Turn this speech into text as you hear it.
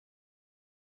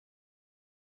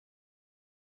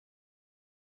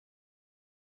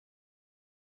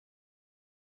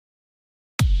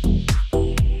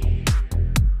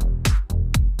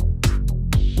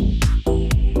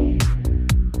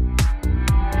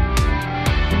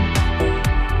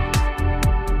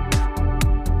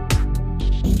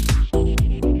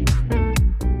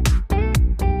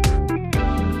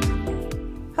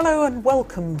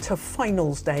welcome to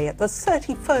finals day at the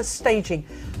 31st staging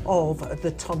of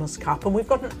the Thomas Cup, and we've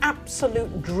got an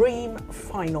absolute dream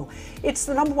final. It's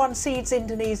the #1 seeds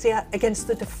Indonesia against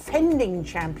the defending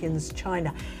champions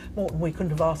China. Morten, we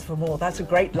couldn't have asked for more. That's a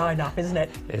great lineup, isn't it?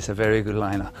 It's a very good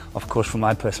lineup. Of course, from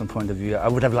my personal point of view, I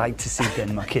would have liked to see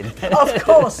Denmark in. Of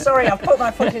course, sorry, I've put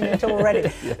my foot in it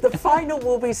already. Yeah. The final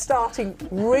will be starting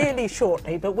really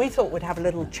shortly, but we thought we'd have a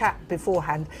little chat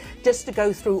beforehand just to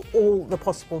go through all the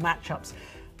possible matchups.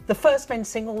 The first men's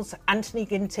singles, Anthony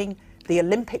Ginting, the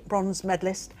Olympic bronze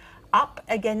medalist, up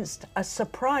against a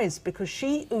surprise because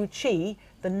Shi Yuqi,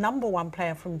 the #1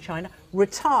 player from China,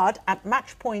 retired at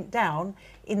match point down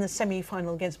in the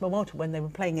semi-final against Momota when they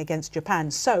were playing against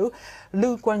Japan. So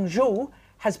Lu Guangzhou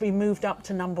has been moved up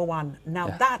to #1. Now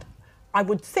that, I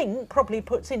would think, probably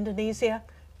puts Indonesia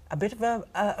a bit of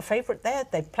a favourite there.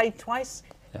 They've played twice.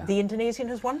 Yeah. The Indonesian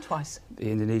has won twice.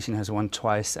 The Indonesian has won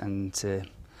twice, and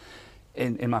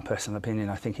in my personal opinion,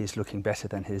 I think he's looking better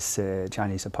than his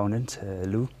Chinese opponent,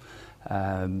 Lu.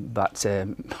 But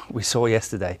we saw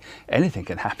yesterday anything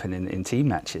can happen in team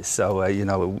matches, so you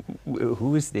know,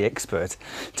 who is the expert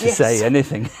to say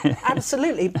anything?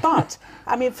 Absolutely. But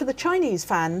I mean, for the Chinese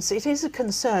fans, it is a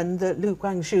concern that Lu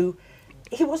Guangzhou,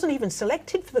 he wasn't even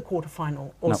selected for the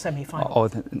quarterfinal or semi-final. Or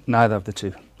neither of the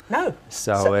two. No.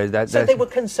 So they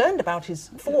were concerned about his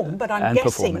form, but I'm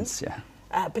guessing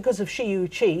because of Shi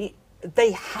Yuqi,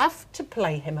 they have to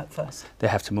play him at first. They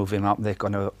have to move him up. They've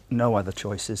got no other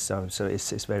choices, so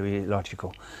it's very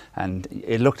logical. And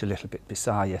it looked a little bit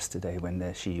bizarre yesterday when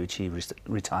Shi Yuqi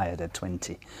retired at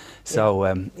 20.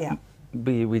 So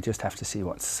we just have to see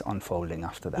what's unfolding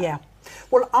after that. Yeah.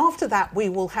 Well, after that, we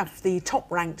will have the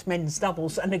top-ranked men's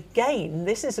doubles. And again,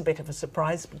 this is a bit of a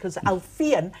surprise because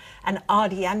Alfian and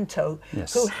Ardianto,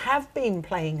 who have been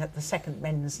playing at the second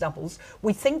men's doubles,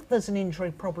 we think there's an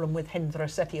injury problem with Hendra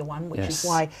Setiawan, which is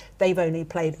why they've only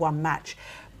played one match.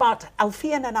 But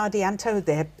Alfian and Ardianto,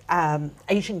 they're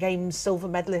Asian Games silver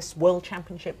medalists, World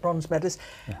Championship bronze medalists.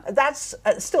 That's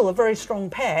still a very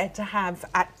strong pair to have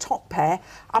at top pair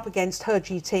up against He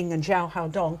Jiting and Zhao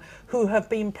Haodong, who have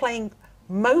been playing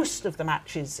most of the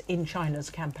matches in China's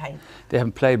campaign. They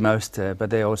haven't played most, but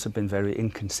they've also been very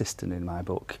inconsistent in my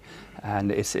book.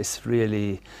 And it's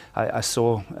really, I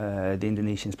saw the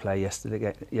Indonesians play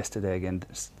yesterday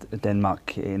against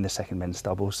Denmark in the second men's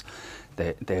doubles.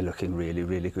 They're looking really,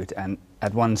 really good. And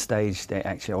at one stage, they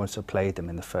actually also played them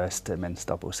in the first men's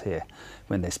doubles here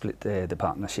when they split the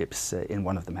partnerships in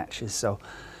one of the matches. So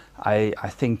I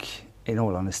think, in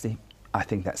all honesty, I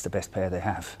think that's the best pair they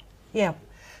have. Yeah.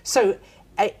 So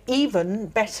even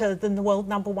better than the world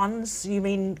 #1s, you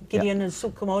mean Gideon and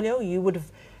Sukamuljo? You would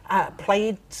have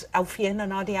played Alfian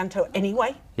and Ardianto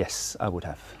anyway? Yes, I would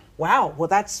have. Wow, well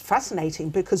that's fascinating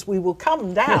because we will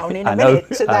come down in a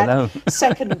minute to that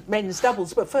second men's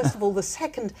doubles. But first of all, the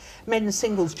second men's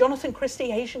singles. Jonathan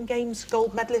Christie, Asian Games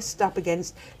gold medalist, up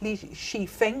against Li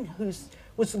Shifeng,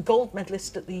 was the gold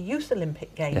medalist at the Youth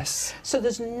Olympic Games. Yes. So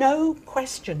there's no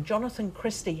question Jonathan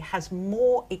Christie has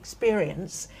more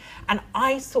experience, and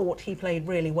I thought he played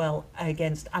really well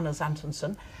against Anders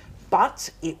Antonsen. But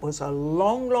it was a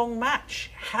long, long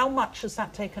match. How much has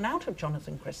that taken out of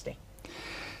Jonathan Christie?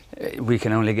 We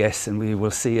can only guess, and we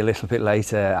will see a little bit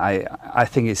later. I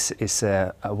think it's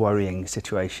a worrying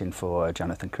situation for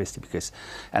Jonathan Christie because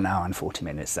an hour and 40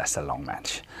 minutes, that's a long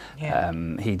match. Yeah.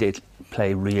 He did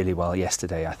play really well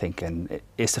yesterday, I think, and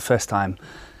it's the first time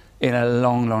in a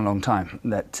long, long, long time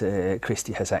that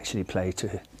Christie has actually played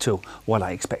to what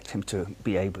I expect him to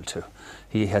be able to.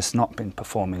 He has not been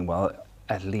performing well,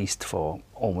 at least for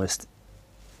almost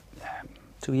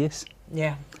 2 years.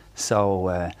 Yeah.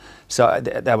 So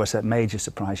that was a major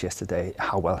surprise yesterday,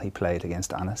 how well he played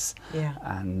against Anders. Yeah.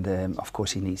 And of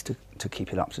course he needs to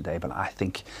keep it up today, but I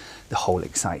think the whole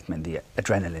excitement, the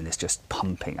adrenaline is just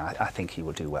pumping. I think he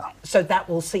will do well. So that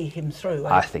will see him through?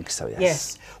 I think so, yes.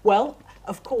 Yes. Well,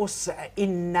 of course,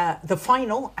 in the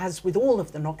final, as with all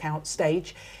of the knockout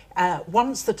stage,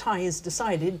 once the tie is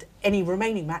decided, any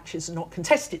remaining matches are not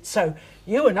contested. So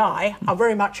you and I are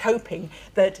very much hoping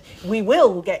that we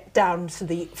will get down to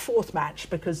the fourth match,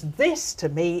 because this, to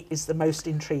me, is the most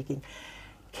intriguing.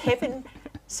 Kevin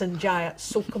Sanjaya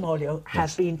Sukamuljo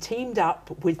has been teamed up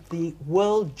with the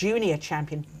world junior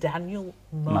champion Daniel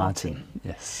Martin.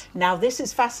 Yes. Now this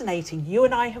is fascinating. You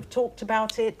and I have talked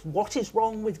about it. What is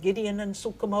wrong with Gideon and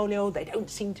Sukamuljo? They don't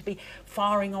seem to be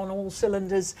firing on all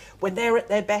cylinders. When they're at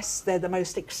their best, they're the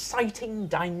most exciting,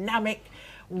 dynamic,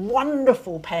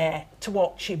 wonderful pair to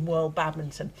watch in world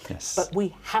badminton. Yes. But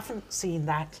we haven't seen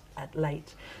that at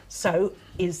late. So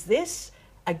is this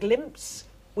a glimpse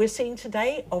we're seeing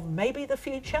today of maybe the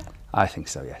future? I think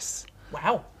so, yes.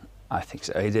 Wow. I think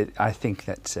so. I think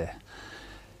that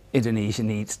Indonesia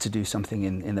needs to do something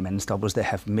in the men's doubles. They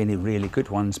have many really good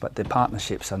ones, but the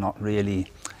partnerships are not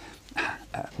really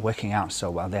working out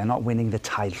so well. They're not winning the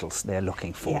titles they're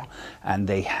looking for, yeah. and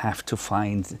they have to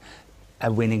find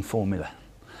a winning formula.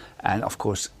 And of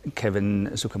course, Kevin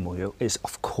Sukamuljo is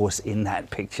of course in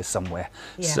that picture somewhere.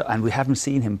 Yeah. So, and we haven't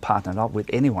seen him partnered up with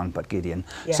anyone but Gideon.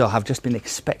 Yeah. So I've just been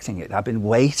expecting it. I've been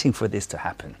waiting for this to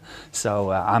happen.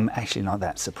 So I'm actually not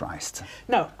that surprised.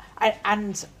 No,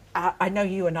 I know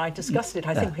you and I discussed it,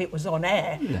 I think it was on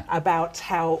air, about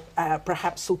how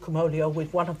perhaps Sukamuljo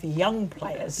with one of the young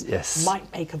players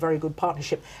might make a very good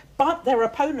partnership. But their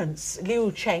opponents,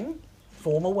 Liu Cheng,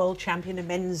 former world champion in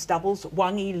men's doubles,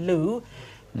 Wang Yi-Lu,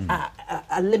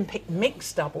 Olympic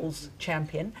mixed doubles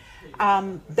champion,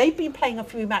 they've been playing a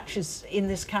few matches in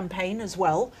this campaign as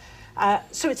well.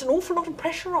 So it's an awful lot of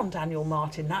pressure on Daniel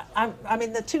Martin. I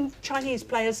mean, the two Chinese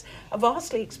players are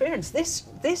vastly experienced.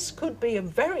 This could be a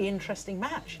very interesting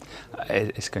match.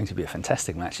 It's going to be a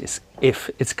fantastic match if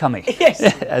it's coming, yes.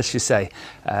 as you say.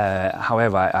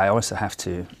 However, I also have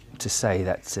to say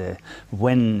that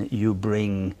when you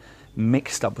bring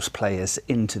mixed doubles players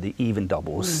into the even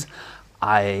doubles,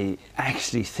 I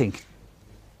actually think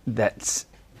that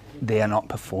they are not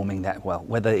performing that well.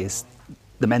 Whether it's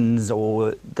the men's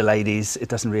or the ladies, it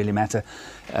doesn't really matter.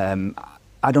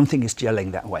 I don't think it's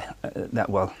gelling that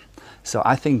well. So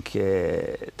I think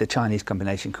the Chinese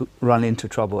combination could run into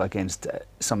trouble against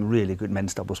some really good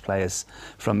men's doubles players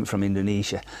from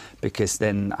Indonesia, because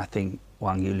then I think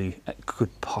Wang Yi-Lu could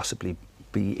possibly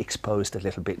be exposed a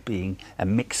little bit being a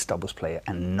mixed doubles player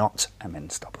and not a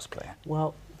men's doubles player.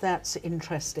 Well, that's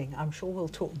interesting. I'm sure we'll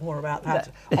talk more about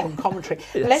that on commentary.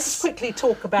 Yes. Let's quickly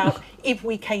talk about if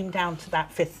we came down to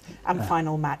that fifth and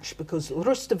final match, because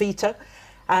Rustavito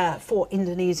for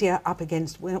Indonesia up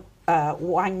against Wang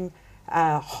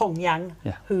Hongyang,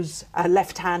 who's a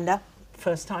left-hander,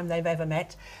 first time they've ever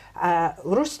met.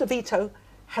 Rustavito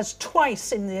has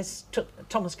twice in this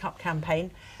Thomas Cup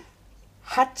campaign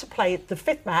had to play the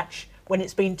fifth match when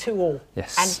it's been 2-2.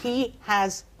 Yes. And he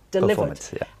has delivered.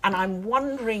 Yeah. And I'm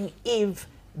wondering if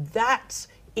that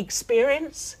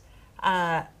experience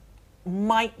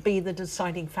might be the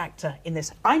deciding factor in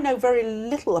this. I know very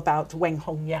little about Wang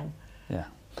Hongyang.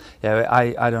 Yeah,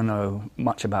 I don't know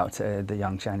much about the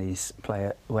young Chinese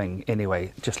player Wang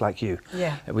anyway, just like you.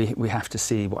 Yeah. We have to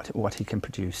see what he can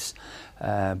produce.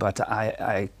 But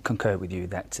I concur with you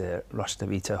that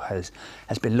Rustavito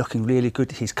has been looking really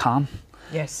good. He's calm.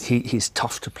 Yes. He's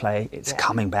tough to play. It's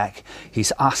coming back.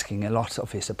 He's asking a lot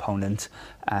of his opponent,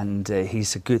 and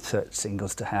he's a good third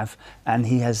singles to have. And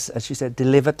he has, as you said,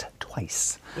 delivered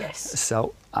twice. Yes.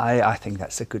 So I think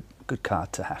that's a good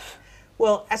card to have.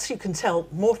 Well, as you can tell,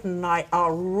 Morten and I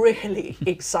are really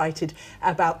excited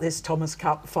about this Thomas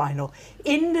Cup final.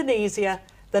 Indonesia,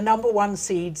 the #1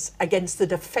 seeds against the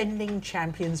defending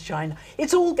champions China.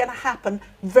 It's all going to happen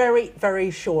very,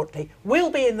 very shortly. We'll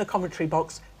be in the commentary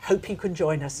box. Hope you can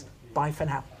join us. Bye for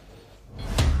now.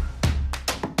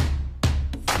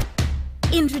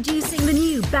 Introducing the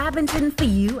new Badminton For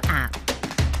You app.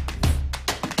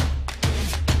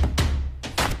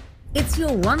 It's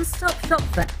your one-stop shop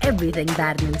for everything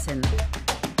badminton.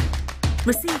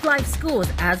 Receive live scores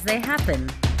as they happen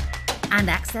and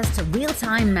access to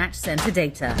real-time match center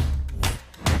data.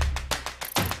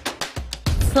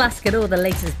 Plus, get all the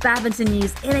latest badminton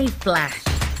news in a flash.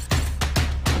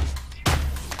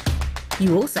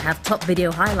 You also have top video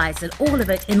highlights and all of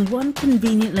it in one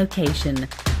convenient location.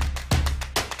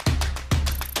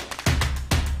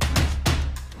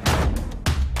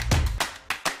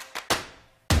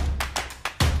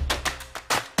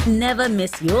 Never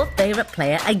miss your favorite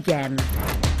player again.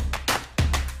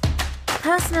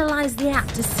 Personalize the app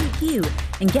to suit you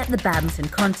and get the badminton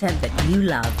content that you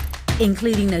love,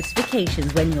 including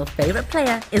notifications when your favorite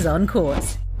player is on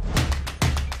court.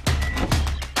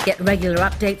 Get regular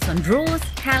updates on draws,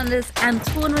 calendars, and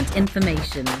tournament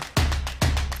information.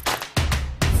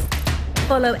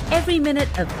 Follow every minute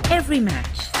of every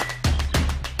match.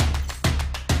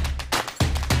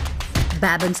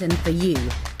 Badminton For You,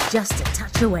 just a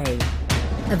touch away.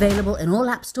 Available in all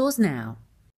app stores now.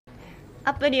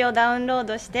 アプリをダウンロー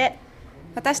ドして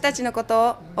私たちのこと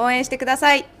を応援してくだ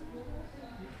さい。